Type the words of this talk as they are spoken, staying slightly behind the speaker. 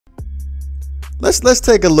let's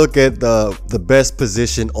take a look at the best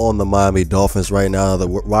position on the Miami Dolphins right now, the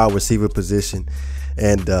wide receiver position.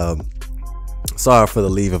 And sorry for the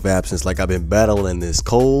leave of absence. Like, I've been battling this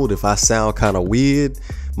cold. If I sound kind of weird,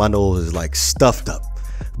 my nose is like stuffed up.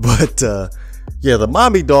 But yeah, the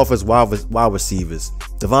Miami Dolphins wide receivers: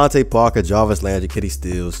 Devontae Parker, Jarvis Landry, Kenny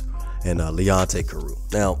Stills, and Leonte Carroo.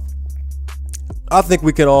 Now, I think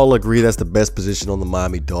we can all agree that's the best position on the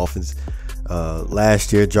Miami Dolphins.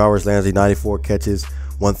 Last year, Jarvis Landry, 94 catches,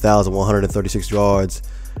 1,136 yards,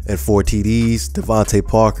 and 4 TDs. Devontae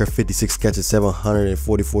Parker, 56 catches,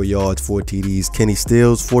 744 yards, 4 TDs. Kenny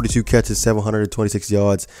Stills, 42 catches, 726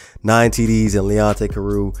 yards, 9 TDs. And Leonte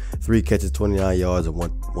Carroo, 3 catches, 29 yards, and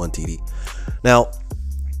 1 TD. Now,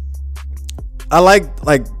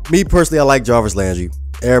 me personally, I like Jarvis Landry.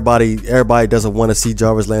 Everybody doesn't want to see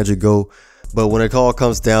Jarvis Landry go. But when it all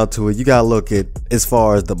comes down to it, you got to look at as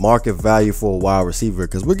far as the market value for a wide receiver,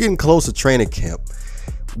 because we're getting close to training camp.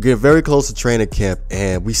 We're getting very close to training camp,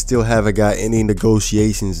 and we still haven't got any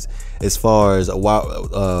negotiations as far as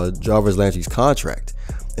Jarvis Landry's contract.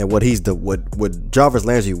 And what Jarvis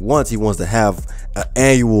Landry wants, he wants to have an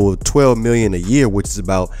annual $12 million a year, which is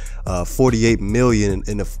about $48 million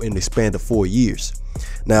in the span of 4 years.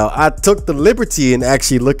 Now, I took the liberty in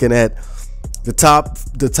actually looking at the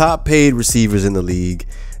top paid receivers in the league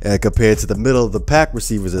compared to the middle of the pack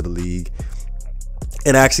receivers of the league,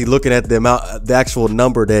 and actually looking at the actual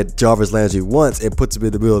number that Jarvis Landry wants, and puts him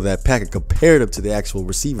in the middle of that pack and compared him to the actual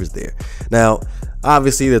receivers there. Now,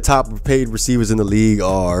 obviously, the top paid receivers in the league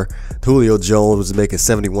are Julio Jones, was making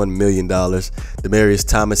 $71 million, Demaryius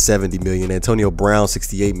Thomas $70 million, Antonio Brown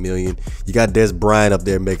 $68 million. You got Dez Bryant up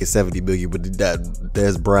there making $70 million, but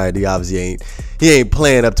Dez Bryant, he obviously ain't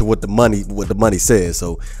playing up to what the money says.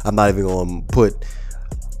 So I'm not even gonna put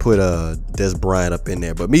Dez Bryant up in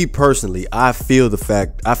there. But me personally, I feel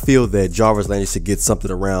that Jarvis Landry should get something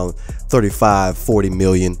around 35-40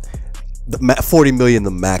 million. 40 million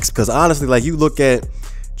the max, because honestly, like, you look at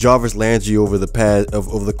Jarvis Landry over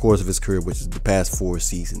the course of his career, which is the past 4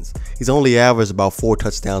 seasons, he's only averaged about 4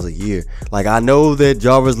 touchdowns a year. Like, I know that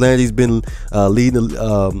Jarvis Landry's been leading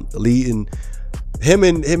him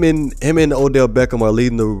and Odell Beckham are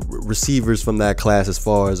leading the receivers from that class as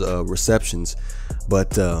far as receptions,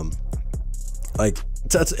 but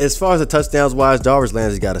as far as the touchdowns wise, Jarvis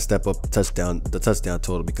Landry's got to step up the touchdown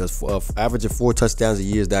total, because averaging 4 touchdowns a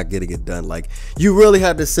year is not getting it done. Like, you really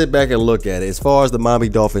have to sit back and look at it as far as the Miami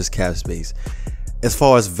Dolphins cap space, as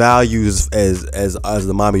far as values as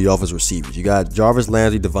the Miami Dolphins receivers. You got Jarvis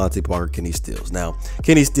Landry, Devontae Parker, Kenny Stills. Now,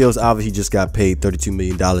 Kenny Stills obviously just got paid $32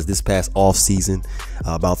 million this past off season,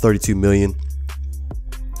 about $32 million.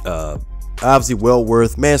 Obviously well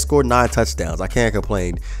worth. Man scored 9 touchdowns. I can't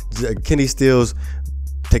complain. Kenny Stills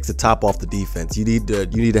takes the top off the defense. You need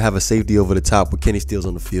to have a safety over the top with Kenny Stills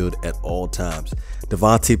on the field at all times.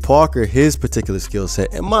 Devontae Parker, his particular skill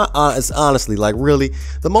set, and it's honestly, like, really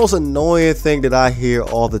the most annoying thing that I hear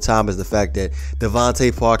all the time is the fact that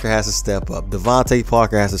Devontae Parker has to step up. Devontae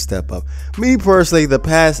Parker has to step up. Me personally, the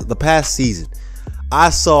past season, I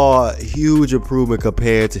saw a huge improvement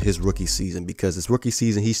compared to his rookie season, because his rookie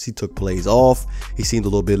season, he took plays off. He seemed a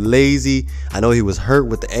little bit lazy. I know he was hurt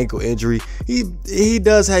with the ankle injury. He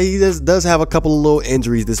does have a couple of little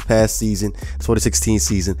injuries this past season, 2016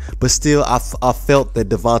 season, but still, I felt that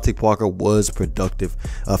Devontae Parker was productive.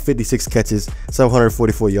 56 catches,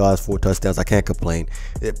 744 yards, 4 touchdowns. I can't complain.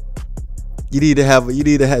 You need to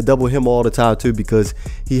have double him all the time too, because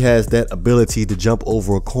he has that ability to jump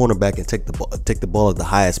over a cornerback and take the ball at the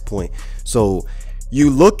highest point. So you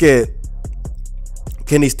look at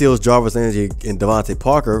Kenny Stills, Jarvis Landry, and Devontae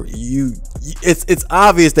Parker. It's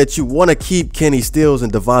obvious that you want to keep Kenny Stills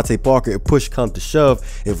and Devontae Parker if push comes to shove,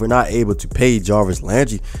 if we're not able to pay Jarvis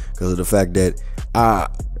Landry, because of the fact that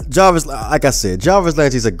Jarvis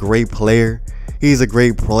Landry's a great player. He's a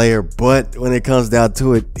great player, but when it comes down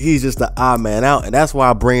to it, he's just the odd man out, and that's why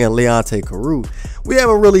I bring in Leonte Carroo. We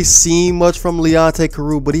haven't really seen much from Leonte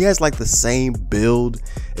Carroo, but he has like the same build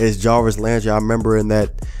as Jarvis Landry. I remember in that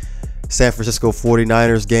San Francisco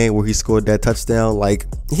 49ers game where he scored that touchdown. Like,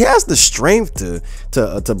 he has the strength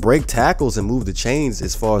to break tackles and move the chains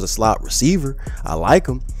as far as a slot receiver. I like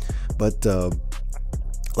him, but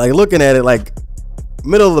like, looking at it, like,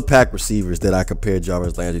 middle of the pack receivers that I compared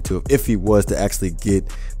Jarvis Landry to, if he was to actually get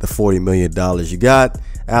the $40 million. You got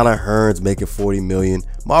Allen Hurns making $40 million,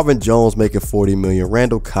 Marvin Jones making $40 million,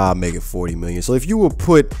 Randall Cobb making $40 million. So if you would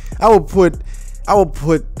put, I would put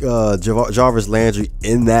Jarvis Landry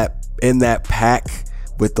in that pack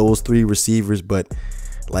with those 3 receivers. But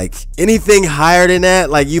like, anything higher than that,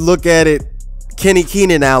 like, you look at it,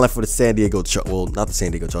 Keenan Allen for the not the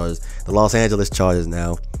San Diego Chargers, the Los Angeles Chargers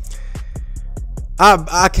now.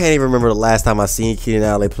 I can't even remember the last time I seen Keenan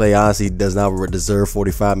Allen play. Honestly, he does not deserve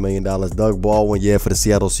 $45 million. Doug Baldwin, yeah, for the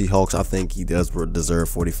Seattle Seahawks, I think he does deserve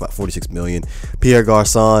 $46 million. Pierre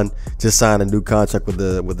Garçon just signed a new contract with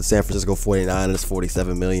the San Francisco 49ers,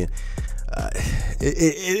 $47 million.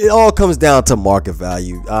 It all comes down to market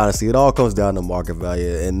value. Honestly, it all comes down to market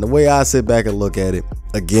value. And the way I sit back and look at it,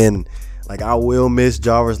 again, like, I will miss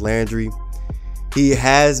Jarvis Landry. He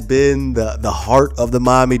has been the heart of the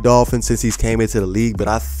Miami Dolphins since he's came into the league, but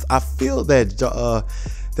I feel that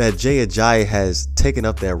Jay Ajayi has taken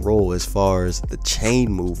up that role as far as the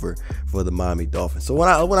chain mover for the Miami Dolphins. So when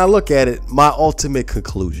I look at it, my ultimate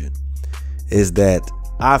conclusion is that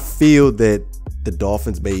I feel that the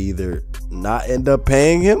Dolphins may either not end up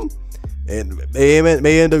paying him and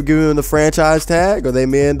may end up giving him the franchise tag, or they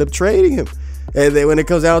may end up trading him. And when it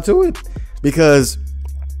comes down to it, because,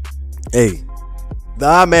 hey, the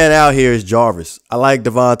odd man out here is Jarvis. I like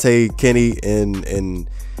Devontae Kenny and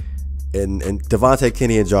Devontae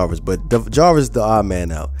Kenny and Jarvis, but Jarvis is the odd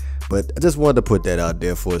man out. But I just wanted to put that out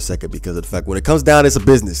there for a second because of the fact when it comes down, it's a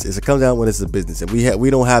business. It comes down when it's a business, and we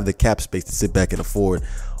don't have the cap space to sit back and afford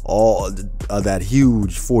all that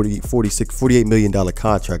huge $48 million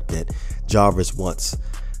contract that Jarvis wants.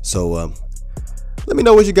 So let me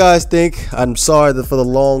know what you guys think. I'm sorry for the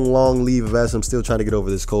long leave of absence. I'm still trying to get over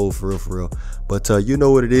this cold for real. But you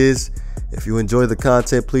know what it is. If you enjoy the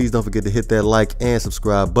content, please don't forget to hit that like and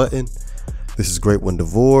subscribe button. This is GreatOne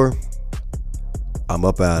DeVore. I'm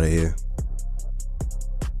up out of here.